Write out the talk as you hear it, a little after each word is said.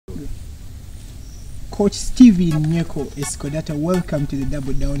Coach Steven Nyeko Eskodata, welcome to the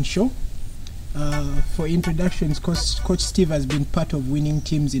Double Down Show. For introductions, Coach Steve has been part of winning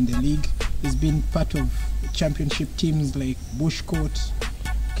teams in the league. He's been part of championship teams like Bushcourt,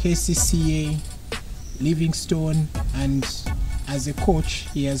 KCCA, Livingstone, and as a coach,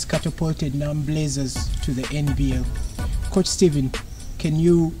 he has catapulted Nam Blazers to the NBL. Coach Steven, can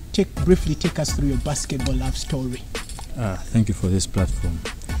you briefly take us through your basketball love story? Thank you for this platform.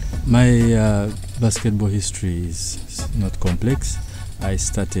 My basketball history is not complex. I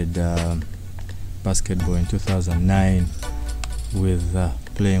started basketball in 2009 with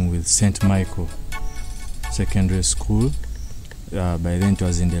playing with St. Michael Secondary School. By then it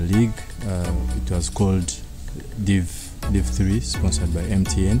was in the league. It was called Div 3, sponsored by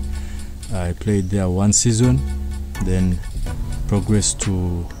MTN. I played there one season, then progressed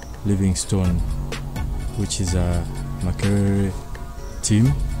to Livingstone, which is a Makerere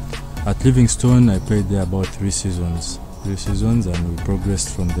team. At Livingstone, I played there about 3 seasons, and we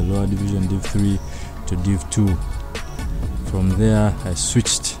progressed from the lower division Div 3 to Div 2. From there, I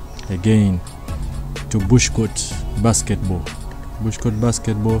switched again to Bushcourt basketball. Bushcourt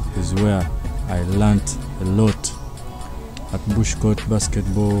basketball is where I learned a lot. At Bushcourt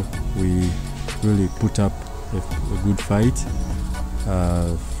basketball, we really put up a good fight.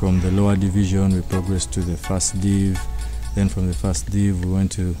 From the lower division, we progressed to the first div. Then from the first div, we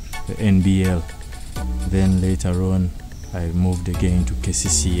went to the NBL. Then later on, I moved again to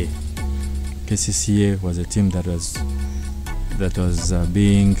KCCA. KCCA was a team that was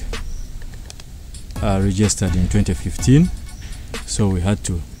being registered in 2015. So we had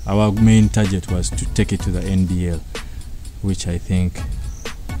to. Our main target was to take it to the NBL, which I think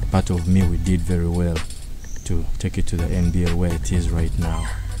part of me we did very well to take it to the NBL where it is right now.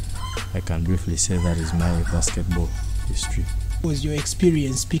 I can briefly say that is my basketball history. What was your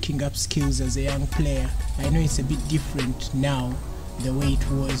experience picking up skills as a young player? I know it's a bit different now, the way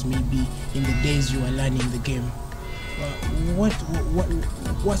it was maybe in the days you were learning the game. What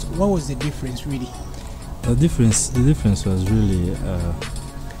was the difference really? The difference was really,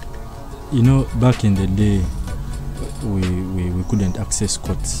 back in the day, we couldn't access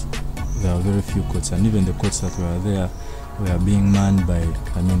courts. There were very few courts, and even the courts that were there were being manned by,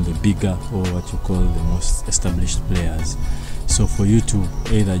 the bigger or what you call the most established players. So for you to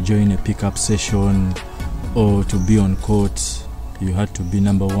either join a pickup session or to be on court, you had to be,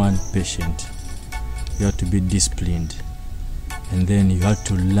 number one, patient. You had to be disciplined. And then you had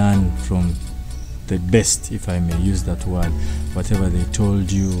to learn from the best, if I may use that word, whatever they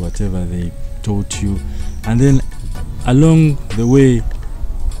told you, whatever they taught you. And then along the way,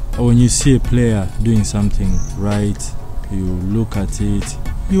 when you see a player doing something right, you look at it,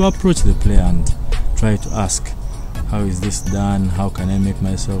 you approach the player and try to ask, how is this done? How can I make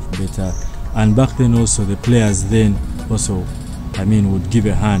myself better? And back then also, the players then also, would give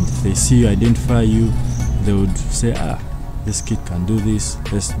a hand. If they see you, identify you, they would say, this kid can do this,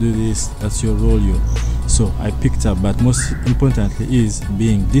 let's do this, that's your role. So I picked up, but most importantly is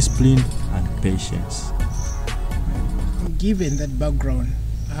being disciplined and patience. Given that background,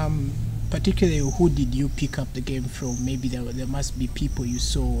 particularly who did you pick up the game from? Maybe there must be people you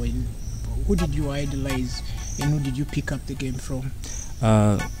saw, and who did you idolize and who did you pick up the game from?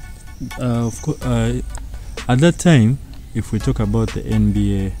 Of course, at that time, if we talk about the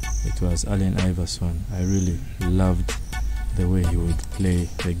NBA, it was Allen Iverson. I really loved the way he would play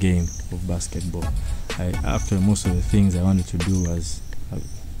the game of basketball. After most of the things I wanted to do was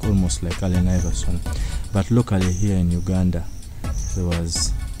almost like Allen Iverson. But locally here in Uganda, there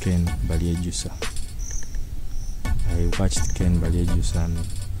was Ken Balyejusa. I watched Ken Balyejusa and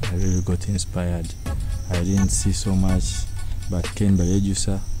I really got inspired. I didn't see so much, but Ken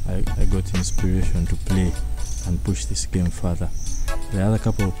Balyejusa, I got inspiration to play and push this game further. The other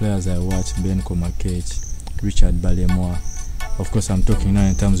couple of players I watched, Ben Komakech, Richard Balemoa. Of course, I'm talking now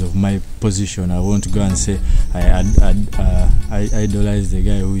in terms of my position. I won't go and say I idolize the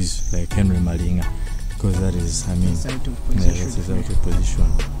guy who is like Henry Malinga, because that is, that's out of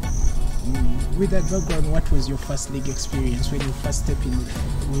position. With that background, what was your first league experience when you first stepped in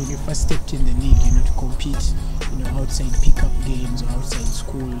the league, to compete, outside pickup games or outside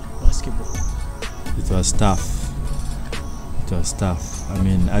school basketball? It was tough.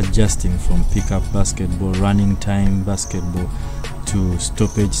 Adjusting from pickup basketball, running time basketball, to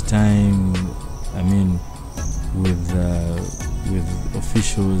stoppage time. With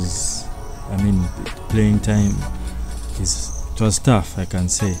officials. Playing time it was tough, I can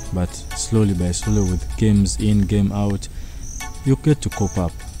say. But slowly by slowly, with games in, game out, you get to cope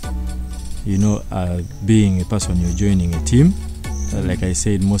up. Being a person, you're joining a team. Like I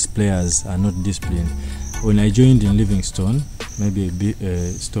said, most players are not disciplined. When I joined in Livingstone, maybe a bit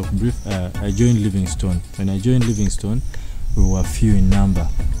brief. I joined Livingstone. When I joined Livingstone, we were few in number,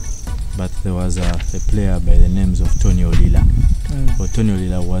 but there was a player by the names of Tony Olila. So Tony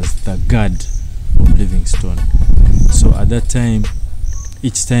Olila was the guard of Livingstone. So at that time,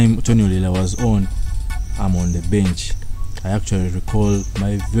 each time Tony Olila was on, I'm on the bench. I actually recall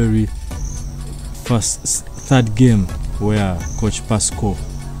my very third game where Coach Pasco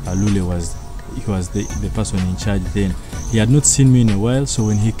Alule was the person in charge then. He had not seen me in a while, so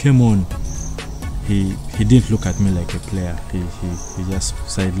when he came on, he didn't look at me like a player. He just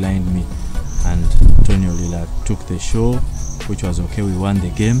sidelined me, and Tony Olila took the show, which was okay. We won the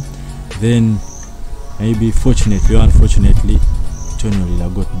game. Then maybe fortunately or unfortunately, Tony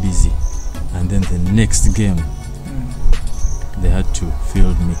Olila got busy, and then the next game they had to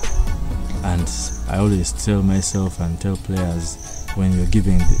field me. And I always tell myself and tell players, when you're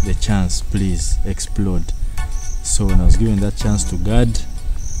given the chance, please explode. So when I was given that chance to guard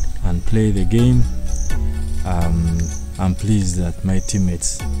and play the game, I'm pleased that my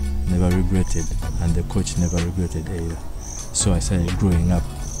teammates never regretted and the coach never regretted either. So I started growing up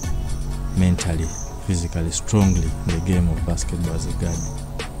mentally, physically, strongly in the game of basketball as a guard.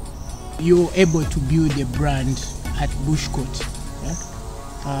 You were able to build a brand at Bushcourt,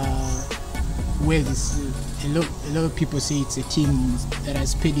 where a lot of people say it's a team that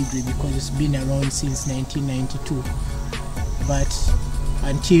has pedigree because it's been around since 1992. But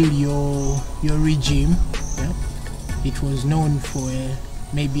until your regime, it was known for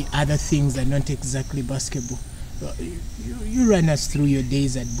maybe other things that not exactly basketball. You ran us through your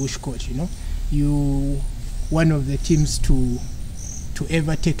days at Bushcourt. You one of the teams to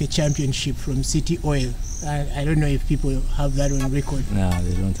ever take a championship from City Oil. I don't know if people have that on record. No,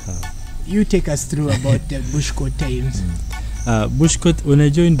 they don't have. You take us through about the Bushcourt times. Bushcourt, when I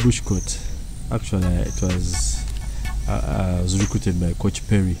joined Bushcourt, actually I was recruited by Coach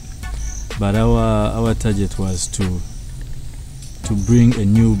Perry, but our target was to bring a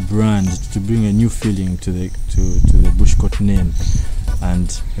new brand, to bring a new feeling to the Bushcourt name,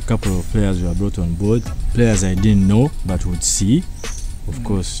 and a couple of players were brought on board. Players I didn't know but would see. Of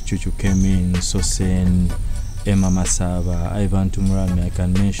course, Chuchu came in, Sosen, Emma Masava, Ivan Tumurami, I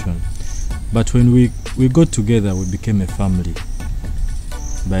can mention. But when we got together, we became a family.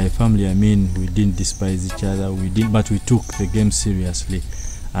 By a family, I mean we didn't despise each other, but we took the game seriously,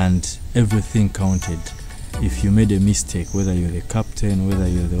 and everything counted. If you made a mistake, whether you're the captain, whether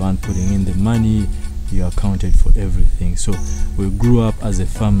you're the one putting in the money, you are counted for everything. So we grew up as a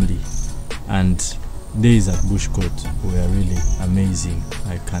family, and days at Bushcourt were really amazing.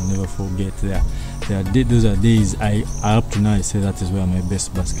 I can never forget those are days I up to now I say that is where my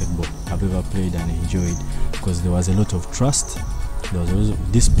best basketball I've ever played and enjoyed, because there was a lot of trust, there was a lot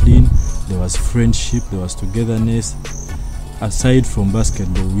of discipline, there was friendship, there was togetherness. Aside from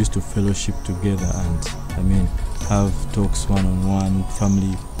basketball, we used to fellowship together and have talks one-on-one,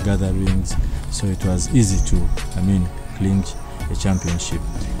 family gatherings, so it was easy to clinch a championship.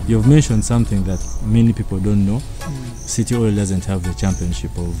 You've mentioned something that many people don't know. City Oil doesn't have the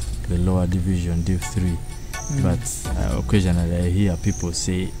championship of the lower division, Div 3. But occasionally I hear people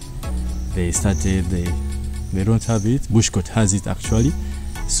say they don't have it. Bushcourt has it actually.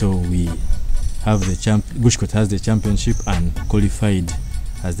 So we have Bushcourt has the championship and qualified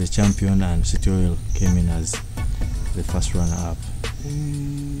as the champion, and City Oil came in as the first runner-up.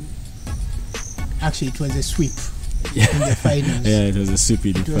 Actually, it was a sweep. In the finals. Yeah, it was a sweep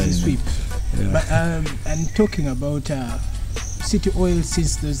in the finals. A sweep. Yeah. But and talking about City Oil,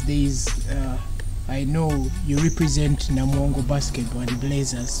 since those days, I know you represent Namuongo Basketball and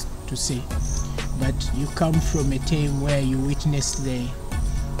Blazers to say, but you come from a time where you witnessed the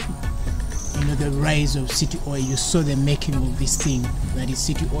rise of City Oil. You saw the making of this thing that is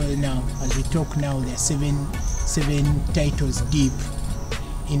City Oil now. As we talk now, there are seven titles deep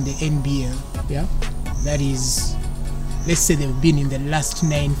in the NBL. Yeah, that is. Let's say they've been in the last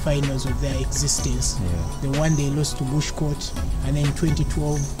 9 finals of their existence. The one they lost to Bushcourt, and then in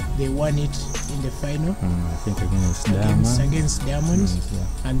 2012 they won it in the final. I think against Diamonds.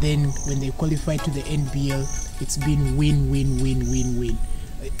 And then when they qualified to the NBL, it's been win.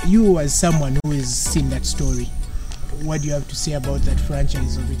 You as someone who has seen that story, what do you have to say about that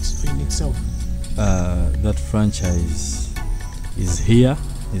franchise in itself? That franchise is here,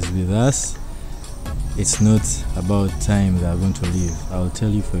 is with us. It's not about time they are going to leave. I'll tell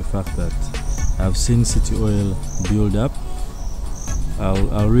you for a fact that I've seen City Oil build up.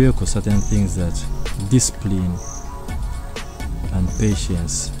 I'll re-echo certain things, that discipline and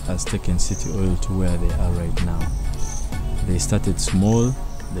patience has taken City Oil to where they are right now. They started small,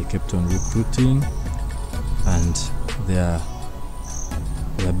 they kept on recruiting, and they are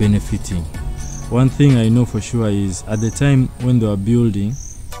benefiting. One thing I know for sure is at the time when they were building,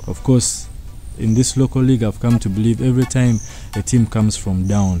 of course, in this local league, I've come to believe every time a team comes from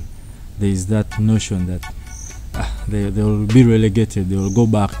down, there is that notion that they will be relegated, they will go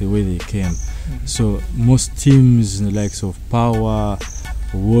back the way they came. So most teams, the likes of Power,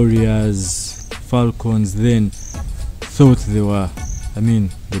 Warriors, Falcons, then thought they were,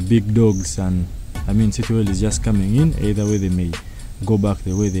 the big dogs, and City Oil is just coming in. Either way, they may go back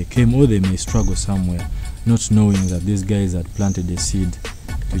the way they came, or they may struggle somewhere, not knowing that these guys had planted a seed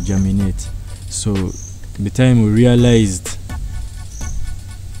to germinate. So the time we realized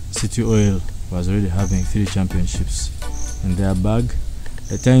City Oil was already having 3 championships in their bag,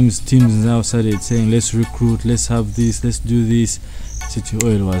 at times teams now started saying, let's recruit, let's have this, let's do this. City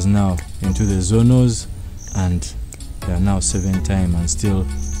Oil was now into the zonals, and they are now 7-time and still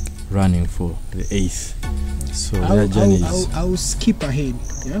running for the 8th. So their journey is... I'll skip ahead,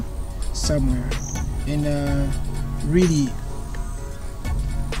 somewhere, and really,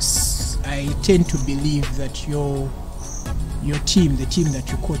 I tend to believe that your team, the team that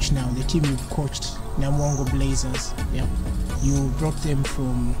you coach now, the team you've coached, Namwango Blazers, you brought them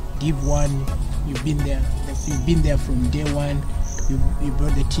from Div 1. You've been there from day one. You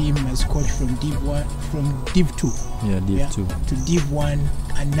brought the team as coach from Div 1, from Div 2. Div 2 to Div 1,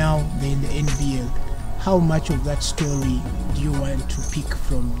 and now they're in the NBL. How much of that story do you want to pick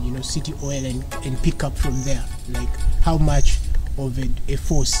from, City Oil and pick up from there? Like, how much of a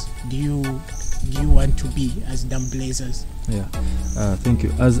force do you want to be as Nam Blazers? Thank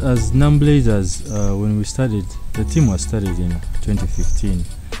you. As Nam Blazers, when we started, the team was started in 2015,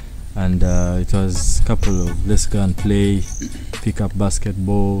 and it was a couple of let's go and play, pick up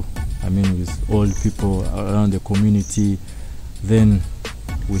basketball, with old people around the community. Then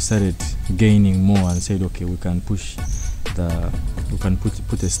we started gaining more and said, okay, we can put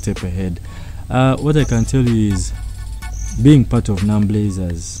a step ahead. What I can tell you is, being part of Nam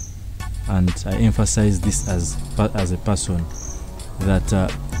Blazers, and I emphasize this as a person,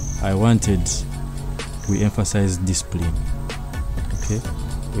 that we emphasize discipline. Okay,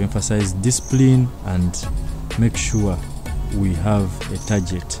 we emphasize discipline and make sure we have a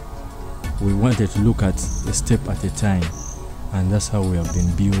target. We wanted to look at a step at a time, and that's how we have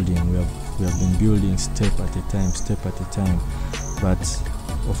been building. We have been building step at a time. But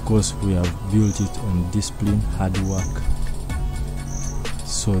of course, we have built it on discipline, hard work.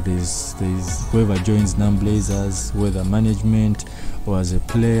 So there's whoever joins Nam Blazers, whether management or as a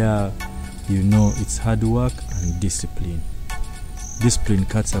player, it's hard work and discipline. Discipline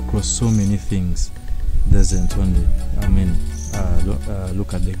cuts across so many things. Doesn't only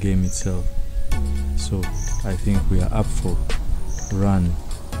look at the game itself. So I think we are up for run.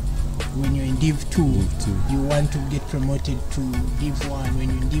 When you're in Div 2, you want to get promoted to Div 1. When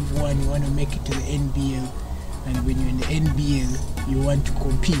you're in Div 1, you want to make it to the NBL. And when you're in the NBL, you want to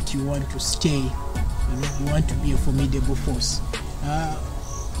compete, you want to stay, you want to be a formidable force.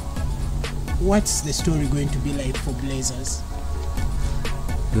 What's the story going to be like for Blazers?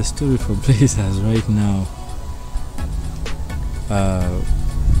 The story for Blazers right now,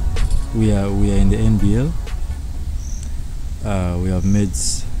 we are in the NBL. We have made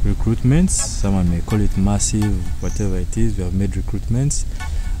recruitments. Someone may call it massive, whatever it is. We have made recruitments.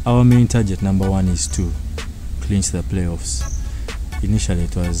 Our main target, number 1, is to clinch the playoffs. Initially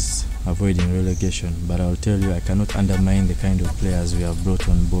it was avoiding relegation, but I'll tell you, I cannot undermine the kind of players we have brought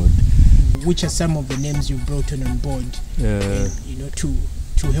on board. Which are some of the names you've brought on board,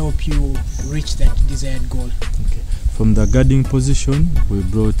 to help you reach that desired goal? Okay. From the guarding position, we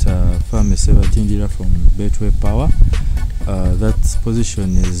brought Fame Sevatindira from Betway Power. That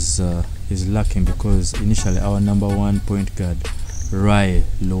position is lacking because initially our number 1 point guard, Rai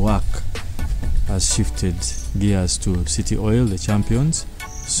Loak, has shifted gears to City Oil, the champions.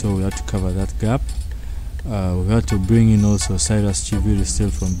 So we had to cover that gap. We had to bring in also Cyrus Chiviri, still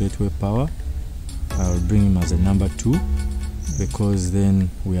from Betway Power. I'll bring him as a number 2 because then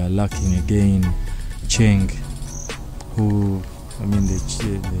we are lacking again Cheng, who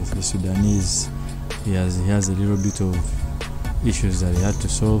the Sudanese, he has a little bit of issues that he had to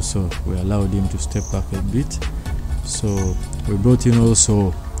solve, so we allowed him to step back a bit. So we brought in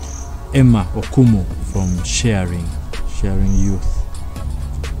also Emma Okumu from Sharing Youth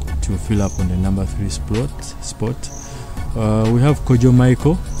to fill up on the number 3 spot. We have Kojo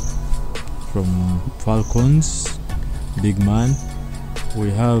Michael from Falcons, big man. We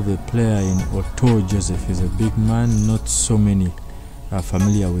have a player in Otto Joseph. He's a big man. Not so many are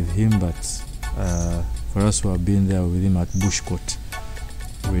familiar with him, but For us who have been there with him at Bushcourt,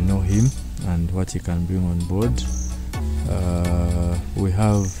 we know him and what he can bring on board. We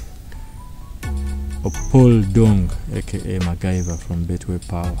have Paul Dong, aka MacGyver from Betway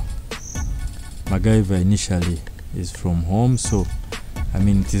Power. MacGyver initially is from home, so I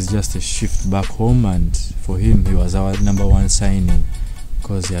mean it is just a shift back home, and for him he was our number one signing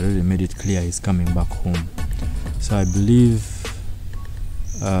because he already made it clear he's coming back home. So I believe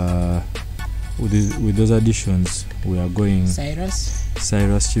with those additions we are going Cyrus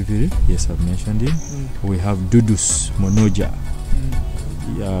Chiviri, yes, I've mentioned him. We have Dudus Monoja,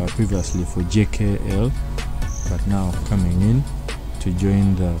 previously for JKL, but now coming in to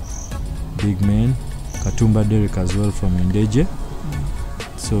join the big men. Katumba Derek as well from Indeje.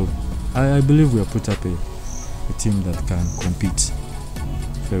 So I believe we have put up a team that can compete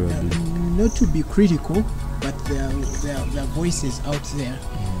favorably. Not to be critical, but there are voices out there,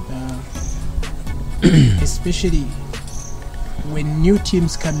 especially when new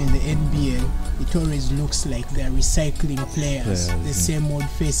teams come in the NBL, it always looks like they're recycling players. The same old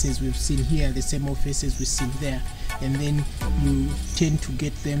faces we've seen here, the same old faces we've seen there, and then you tend to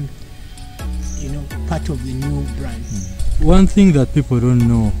get them, part of the new brand. One thing that people don't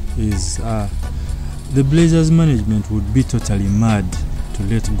know is the Blazers management would be totally mad to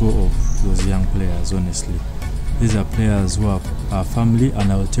let go of those young players, honestly. These are players who are our family,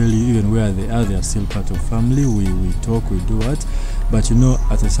 and I'll tell you, even where they are still part of family. We talk, we do what, but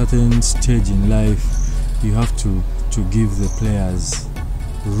at a certain stage in life, you have to give the players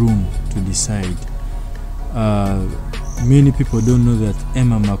room to decide. Many people don't know that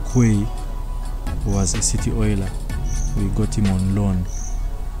Emma McQuay was a City Oiler. We got him on loan.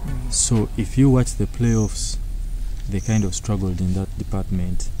 So if you watch the playoffs, they kind of struggled in that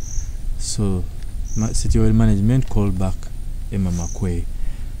department. So City Oil management called back Emma McQuay.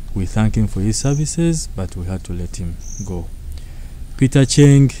 We thank him for his services, but we had to let him go. Peter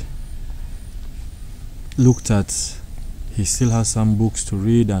Cheng looked at, he still has some books to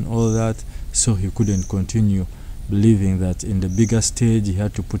read and all that, so he couldn't continue, believing that in the bigger stage he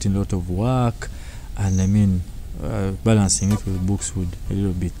had to put in a lot of work, and I mean balancing it with books would a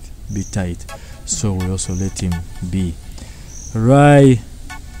little bit be tight, so we also let him be. Rai,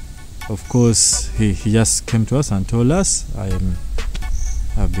 of course, he just came to us and told us,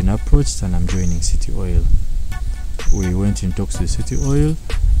 I've been approached and I'm joining City Oil. We went in talks with City Oil,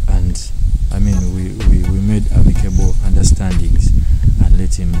 and I mean we made amicable understandings and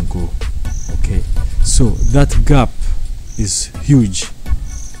let him go. Okay, so that gap is huge.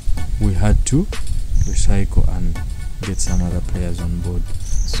 We had to recycle and get some other players on board.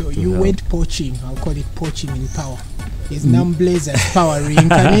 So you went poaching. I'll call it poaching in power. Is Blazers power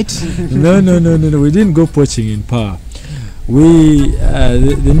reincarnate? No. We didn't go poaching in power. We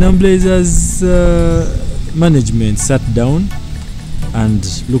the Blazers management sat down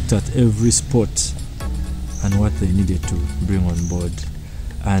and looked at every sport and what they needed to bring on board,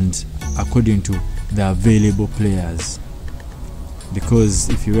 and according to the available players. Because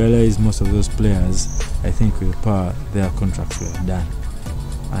if you realize, most of those players, I think with power, their contracts were done,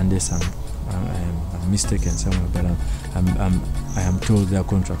 unless I'm mistaken somewhere, but I am told their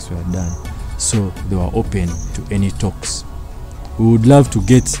contracts were done, so they were open to any talks. We would love to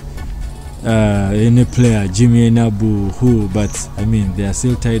get any player, Jimmy Enabu, but I mean they are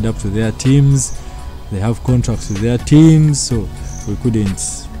still tied up to their teams. They have contracts with their teams, so we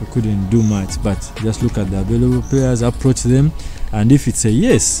couldn't do much. But just look at the available players, approach them, and if it's a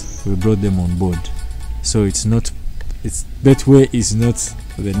yes, we brought them on board. So Betway is not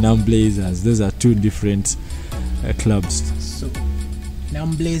the Blazers. Those are two different clubs. So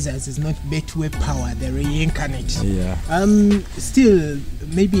Blazers is not Betway Power, the reincarnate. Yeah. Still,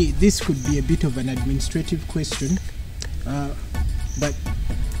 maybe this could be a bit of an administrative question, but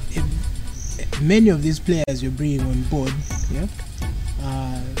many of these players you're bringing on board,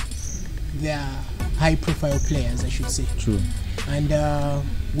 they are high-profile players, I should say. True. And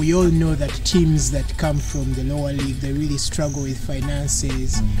we all know that teams that come from the lower league, they really struggle with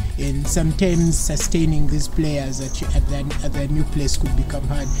finances, and sometimes sustaining these players at their new place could become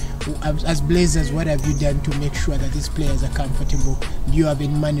hard. As Blazers, what have you done to make sure that these players are comfortable? Do you have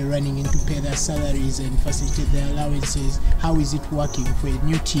any money running in to pay their salaries and facilitate their allowances? How is it working for a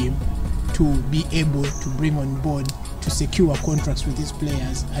new team to be able to bring on board, to secure contracts with these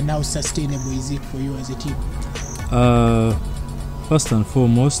players, and how sustainable is it for you as a team? First and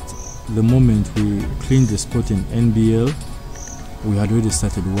foremost, the moment we cleaned the spot in NBL, we had already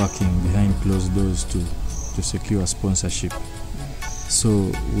started working behind closed doors to secure sponsorship. So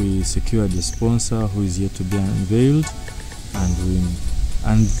we secured the sponsor who is yet to be unveiled, and we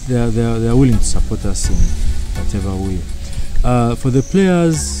and they're willing to support us in whatever way. For the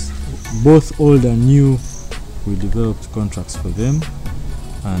players, both old and new, we developed contracts for them,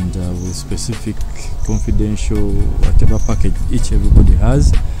 and with specific confidential whatever package everybody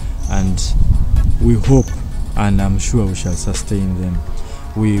has, and we hope, and I'm sure we shall sustain them.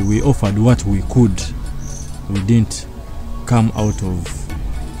 We offered what we could. We didn't come out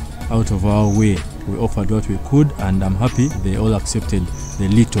of our way. We offered what we could, and I'm happy they all accepted the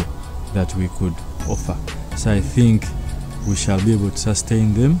little that we could offer. So I think we shall be able to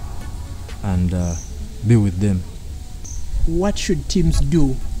sustain them and be with them. What should teams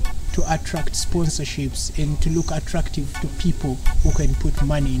do to attract sponsorships and to look attractive to people who can put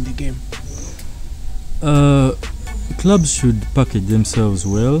money in the game? Clubs should package themselves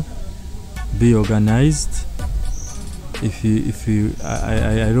well, be organized. I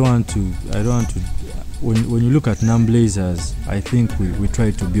don't want to. When you look at Blazers, I think we try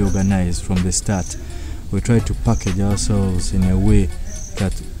to be organized from the start. We try to package ourselves in a way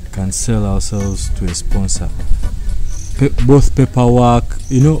that can sell ourselves to a sponsor. Both paperwork,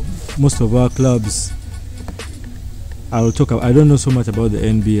 most of our clubs. I don't know so much about the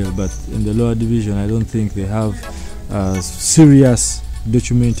NBL, but in the lower division, I don't think they have serious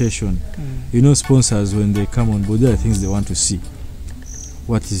documentation. Sponsors, when they come on board, there are things they want to see.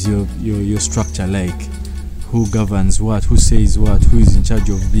 What is your structure like? Who governs what? Who says what? Who is in charge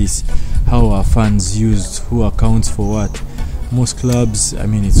of this? How are funds used? Who accounts for what? Most clubs,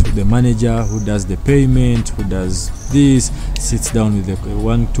 it's the manager who does the payment, who does this, sits down with the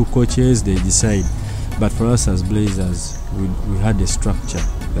 1-2 coaches, they decide. But for us as Blazers, we had a structure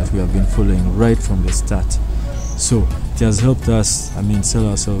that we have been following right from the start. So it has helped us, sell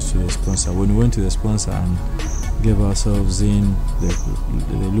ourselves to the sponsor. When we went to the sponsor and gave ourselves in,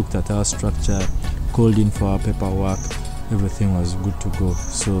 they looked at our structure, called in for our paperwork, everything was good to go.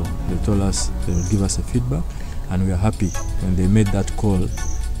 So they told us they would give us a feedback, and we are happy when they made that call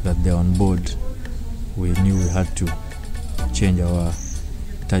that they're on board. We knew we had to change our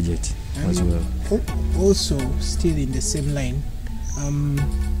target as well. Also, still in the same line,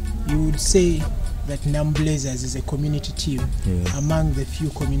 you would say that Blazers is a community team. Yeah. Among the few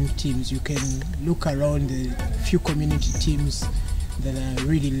community teams, you can look around the few community teams that are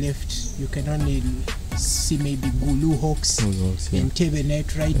really left. You can only see maybe Gulu Hawks, and Tebe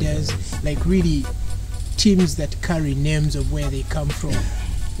Night Riders, like really teams that carry names of where they come from.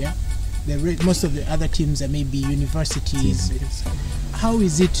 Yeah, most of the other teams are maybe universities. How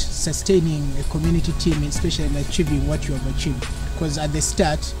is it sustaining a community team, especially in achieving what you have achieved? Because at the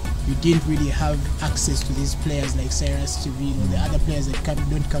start, you didn't really have access to these players like Cyrus TV or the other players that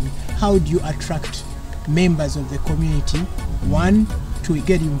don't come. How do you attract members of the community? One, to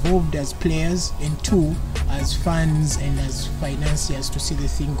get involved as players, and two, as fans and as financiers to see the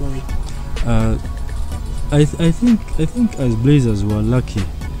thing going. I think as Blazers we are lucky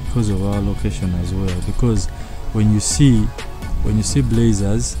because of our location as well. Because when you see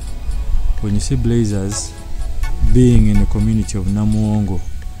Blazers being in the community of Namuongo,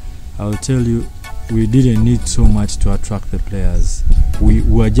 I'll tell you, we didn't need so much to attract the players. We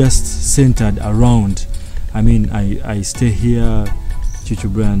were just centered around. I stay here, Chichu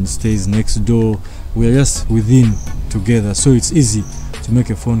Brand stays next door. We are just within together, so it's easy to make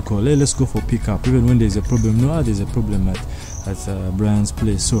a phone call. Hey, let's go for pickup. Even when there's a problem, there's a problem at Brian's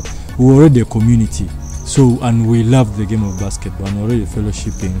place. So we're already a community. So, and we love the game of basketball and already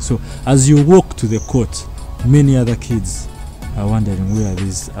fellowshipping. So as you walk to the court, many other kids are wondering where are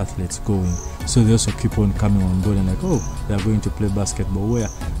these athletes going. So they also keep on coming on board and like, they are going to play basketball where?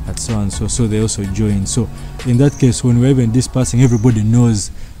 At so and so. So they also join. So in that case, when we're even dispersing, everybody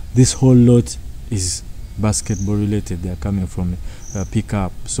knows this whole lot is basketball related. They are coming from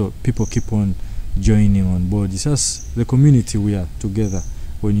pickup. So people keep on joining on board. It's just the community we are together.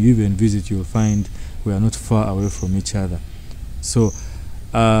 When you even visit, you'll find we are not far away from each other. So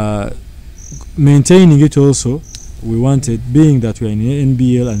maintaining it also, we wanted, being that we are in the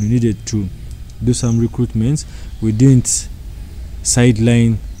NBL and we needed to do some recruitments, we didn't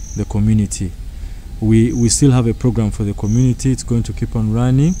sideline the community. We still have a program for the community. It's going to keep on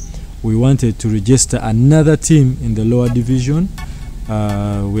running. We wanted to register another team in the lower division.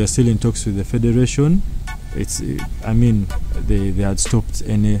 We are still in talks with the federation. They had stopped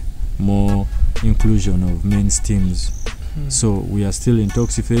any more inclusion of men's teams. So we are still in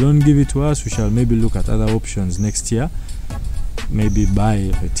talks. If they don't give it to us, we shall maybe look at other options next year. Maybe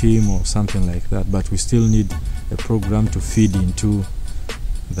buy a team or something like that. But we still need a program to feed into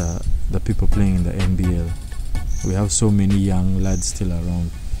the people playing in the NBL. We have so many young lads still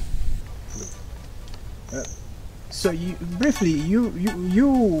around. So you briefly,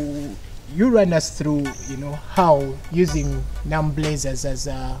 you run us through, how using NAM Blazers as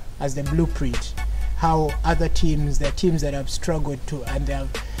the blueprint, how other teams, the teams that have struggled to, and they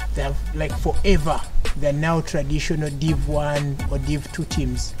have like forever, they're now traditional Div 1 or Div 2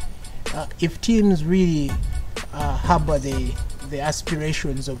 teams. If teams really harbor the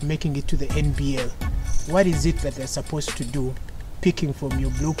aspirations of making it to the NBL, what is it that they're supposed to do? Picking from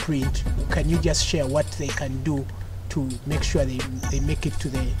your blueprint, can you just share what they can do to make sure they make it to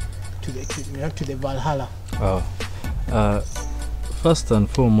the Valhalla? First and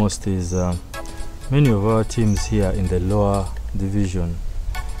foremost is many of our teams here in the lower division,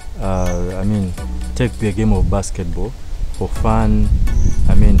 take the game of basketball for fun.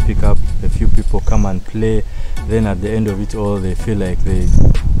 Pick up a few people, come and play. Then at the end of it all, they feel like we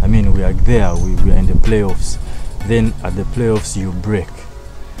are there, we are in the playoffs. Then at the playoffs, you break.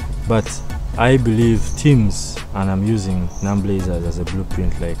 But I believe teams, and I'm using NAM Blazers as a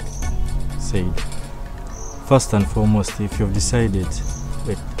blueprint, like said. First and foremost, if you've decided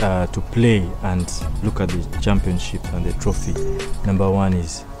to play and look at the championship and the trophy, number one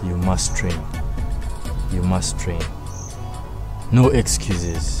is you must train. You must train. No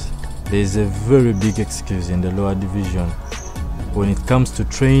excuses. There is a very big excuse in the lower division. When it comes to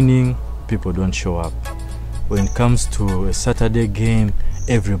training, people don't show up. When it comes to a Saturday game,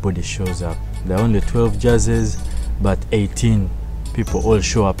 everybody shows up. There are only 12 jerseys, but 18 people all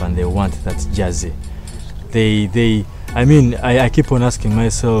show up and they want that jersey. I keep on asking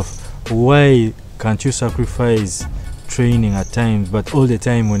myself, why can't you sacrifice training at times, but all the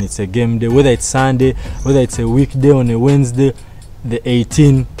time when it's a game day, whether it's Sunday, whether it's a weekday on a Wednesday, the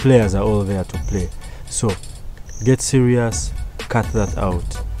 18 players are all there to play. So get serious, cut that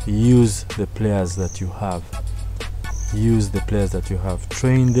out. Use the players that you have. Use the players that you have.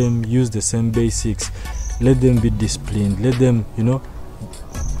 Train them, use the same basics. Let them be disciplined. Let them,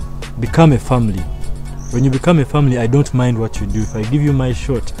 become a family. When you become a family, I don't mind what you do. If I give you my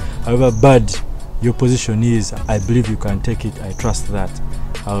shot, however bad your position is, I believe you can take it. I trust that.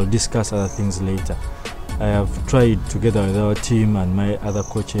 I'll discuss other things later. I have tried together with our team and my other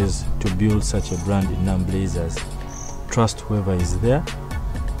coaches to build such a brand in NAM Blazers. Trust whoever is there,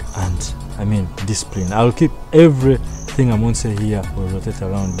 and discipline. I'll keep everything I'm going to say here will rotate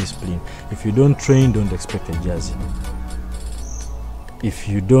around discipline. If you don't train, don't expect a jersey. If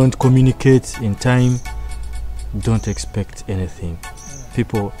you don't communicate in time, don't expect anything.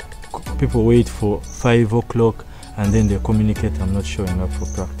 People wait for 5 o'clock and then they communicate, I'm not showing up for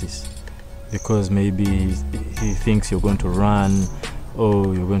practice, because maybe he thinks you're going to run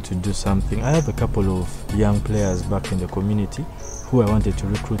or you're going to do something. I have a couple of young players back in the community who I wanted to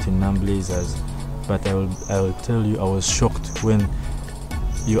recruit in NAM Blazers, but I will tell you, I was shocked when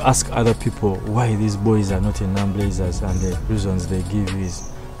you ask other people why these boys are not in NAM Blazers, and the reasons they give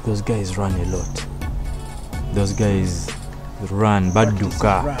is those guys run a lot. Those guys run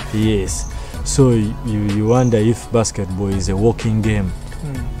Baduka. Yes. So you wonder if basketball is a walking game.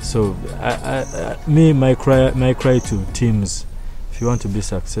 So my cry to teams, if you want to be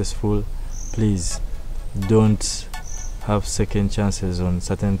successful, please don't have second chances on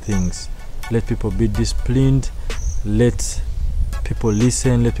certain things. Let people be disciplined. Let people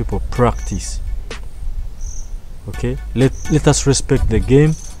listen. Let people practice. Okay? Let us respect the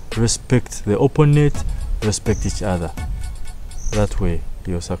game, respect the opponent, respect each other. That way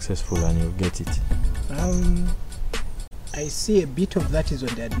you're successful and you'll get it. I see a bit of that is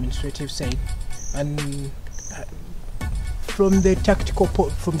on the administrative side, and from the tactical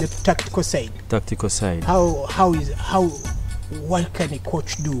side. Tactical side. What can a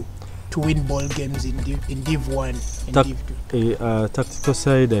coach do to win ball games in Div 1 and Div 2? Tactical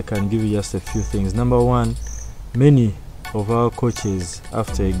side, I can give you just a few things. Number one, many of our coaches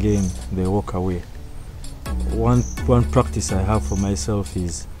after a game they walk away. One practice I have for myself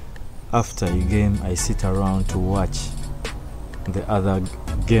is after a game I sit around to watch the other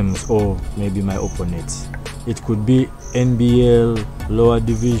games or maybe my opponents. It could be NBL, lower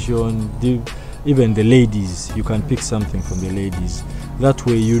division, even the ladies. You can pick something from the ladies. That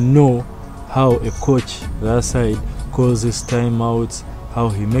way you know how a coach the other side calls his timeouts, how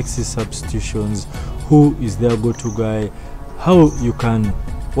he makes his substitutions, who is their go-to guy,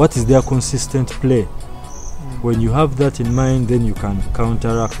 what is their consistent play. When you have that in mind, then you can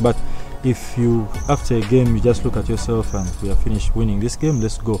counteract. But if you, after a game, you just look at yourself and we are finished winning this game,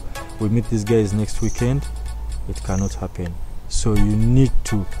 let's go, we meet these guys next weekend, it cannot happen. So you need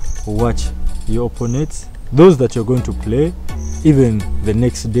to watch your opponents, those that you're going to play, even the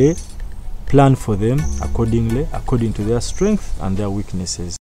next day, plan for them accordingly, according to their strength and their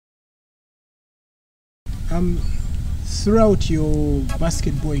weaknesses. throughout your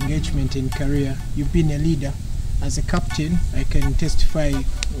basketball engagement and career, you've been a leader. As a captain, I can testify,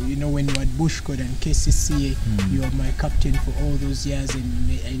 when you were at Bushcote and KCCA, you were my captain for all those years,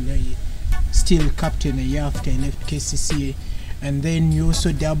 and still captain a year after I left KCCA. And then you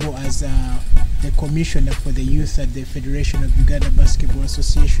also double as the commissioner for the youth at the Federation of Uganda Basketball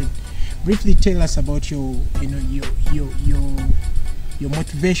Association. Briefly tell us about your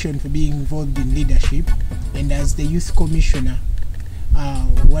motivation for being involved in leadership, and as the youth commissioner,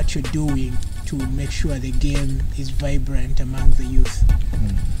 what you're doing to make sure the game is vibrant among the youth.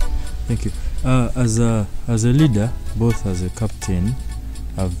 Thank you. As a leader, both as a captain,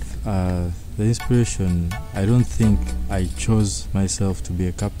 the inspiration, I don't think I chose myself to be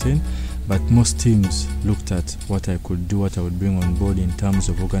a captain, but most teams looked at what I could do, what I would bring on board in terms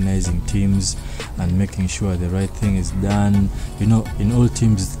of organizing teams and making sure the right thing is done. In all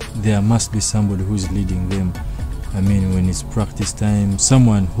teams, there must be somebody who's leading them. I mean, when it's practice time,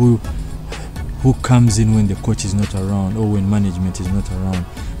 someone who comes in when the coach is not around or when management is not around.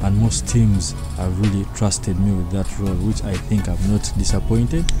 And most teams have really trusted me with that role, which I think I'm not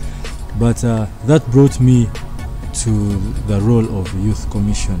disappointed. But that brought me to the role of youth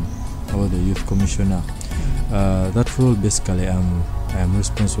commission or the youth commissioner. That role, basically, I am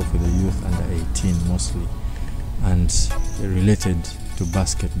responsible for the youth under 18 mostly, and related to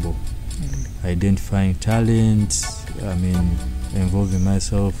basketball. Identifying talent, involving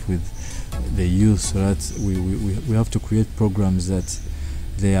myself with the youth so that we have to create programs that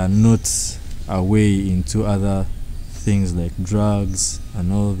they are not away into other things like drugs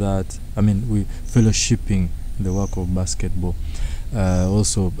and all that. We fellowshipping the work of basketball.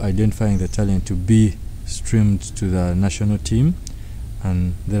 Also identifying the talent to be streamed to the national team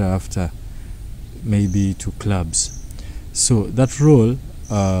and thereafter maybe to clubs. So that role,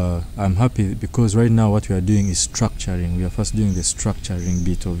 I'm happy because right now what we are doing is structuring. We are first doing the structuring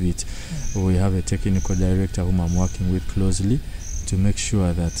bit of it. We have a technical director whom I'm working with closely to make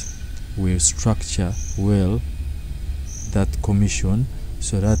sure that we structure well that commission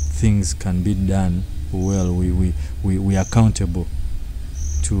so that things can be done well. We are accountable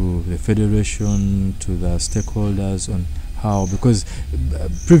to the federation, to the stakeholders on how, because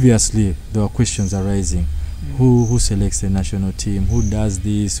previously there were questions arising. Who selects the national team? Who does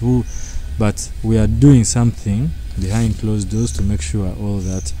this? But we are doing something behind closed doors to make sure all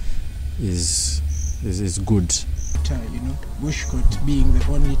that is good. Bushcote being the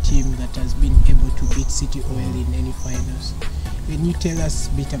only team that has been able to beat City Oil in any finals. Can you tell us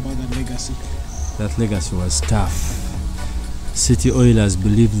a bit about that legacy? That legacy was tough. City Oilers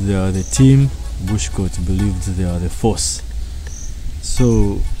believed they are the team. Bushcote believed they are the force.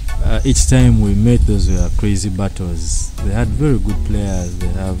 So each time we met, those were crazy battles. They had very good players.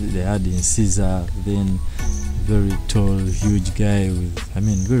 They had in Caesar, then very tall, huge guy with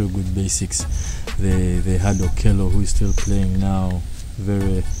very good basics. They had Okello, who is still playing now,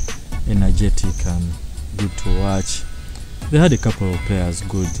 very energetic and good to watch. They had a couple of players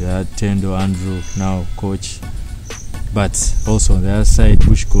good. They had Tendo, Andrew, now coach. But also on the other side,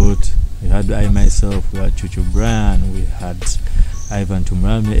 Bushcote, we had I myself, we had Chuchu Brian, we had Ivan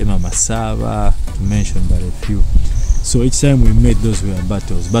Tumrame, Emma Masaba, to mention but a few. So each time we met, those were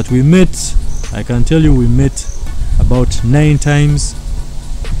battles. But we met, I can tell you, we met about 9 times.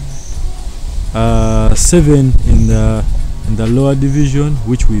 7 in the lower division,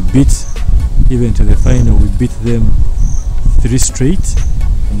 which we beat. Even to the final, we beat them 3 straight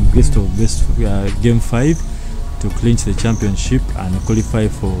in best game 5 to clinch the championship and qualify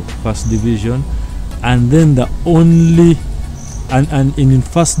for first division. And then the only and in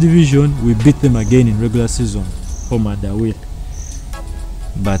first division we beat them again in regular season, home and away.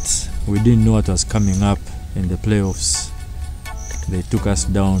 But we didn't know what was coming up in the playoffs. They took us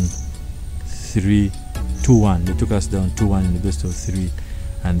down 2-1. They took us down 2-1 in the best of 3,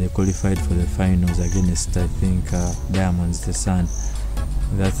 and they qualified for the finals against, I think, Diamonds the Sun.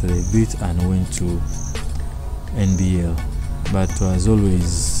 That they beat and went to NBL. But it was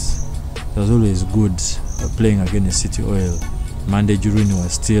always good playing against City Oil. Mande Juruni,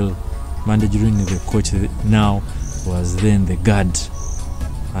 the coach now, was then the guard,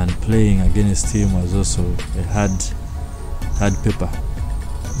 and playing against him was also a hard paper.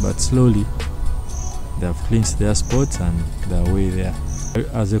 But slowly they have clinched their spot and they're way there.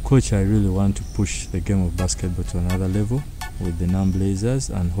 As a coach, I really want to push the game of basketball to another level with the NAM Blazers,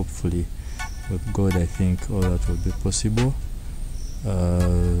 and hopefully with God, I think all that will be possible.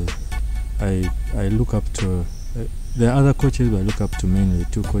 I look up to the other coaches, but I look up to mainly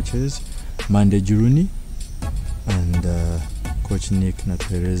 2 coaches, Mande Juruni and Coach Nick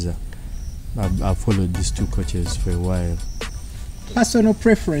Natwereza. I've followed these two coaches for a while. Personal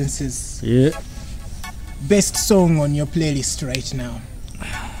preferences. Yeah. Best song on your playlist right now?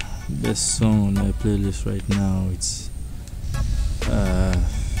 Best song on my playlist right now, it's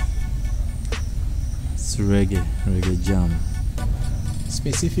reggae jam.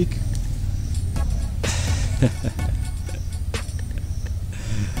 Specific?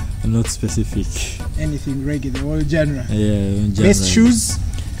 Not specific. Anything reggae, the whole genre. Yeah, genre. Best shoes?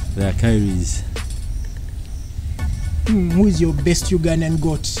 They are Kyrie's. Who is your best Ugandan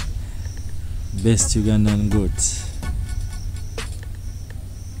goat? Best Ugandan goat.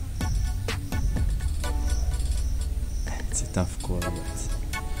 It's a tough call, but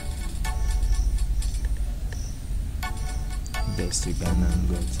best Ugandan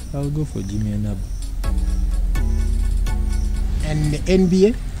goat. I'll go for Jimmy Enab. And the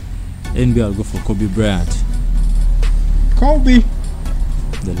NBA? NBA, I'll go for Kobe Bryant. Kobe.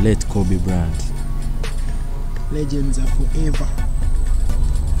 The late Kobe Bryant. Legends are forever.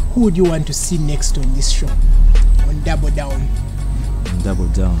 Who would you want to see next on this show? On Double Down? On Double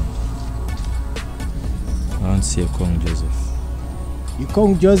Down, I want to see Okong Joseph.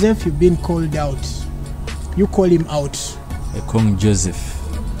 Okong Joseph, you've been called out. You call him out. Okong Joseph,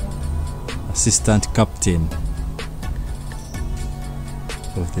 assistant captain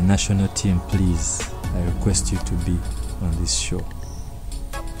of the national team, please, I request you to be on this show.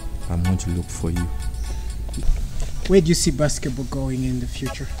 I'm going to look for you. Where do you see basketball going in the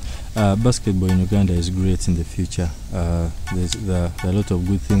future? Basketball in Uganda is great in the future. There are a lot of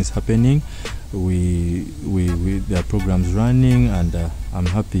good things happening. There are programs running, and I'm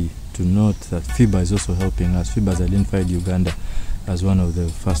happy to note that FIBA is also helping us. FIBA has identified Uganda as one of the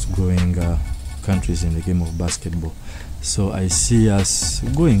fast growing countries in the game of basketball. So I see us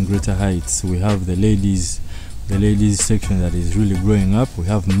going greater heights. We have the ladies section that is really growing up. We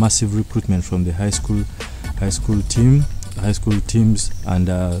have massive recruitment from the high school teams, and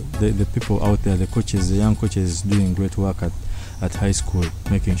the people out there, the coaches, the young coaches, doing great work at high school,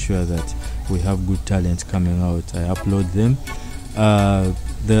 making sure that we have good talent coming out. I upload them.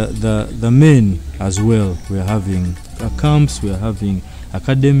 The men as well, we are having camps, we are having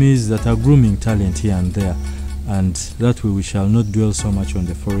academies that are grooming talent here and there, and that way we shall not dwell so much on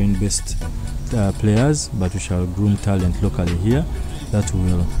the foreign-based players, but we shall groom talent locally here. That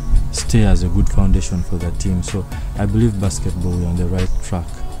will stay as a good foundation for the team. So I believe basketball, we're on the right track.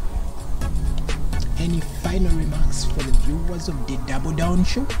 Any final remarks for the viewers of the Double Down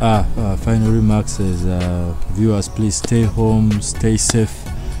Show? Final remarks is viewers, please stay home, stay safe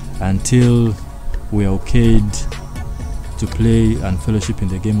until we are okayed to play and fellowship in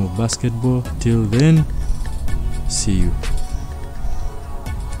the game of basketball. Till then, see you.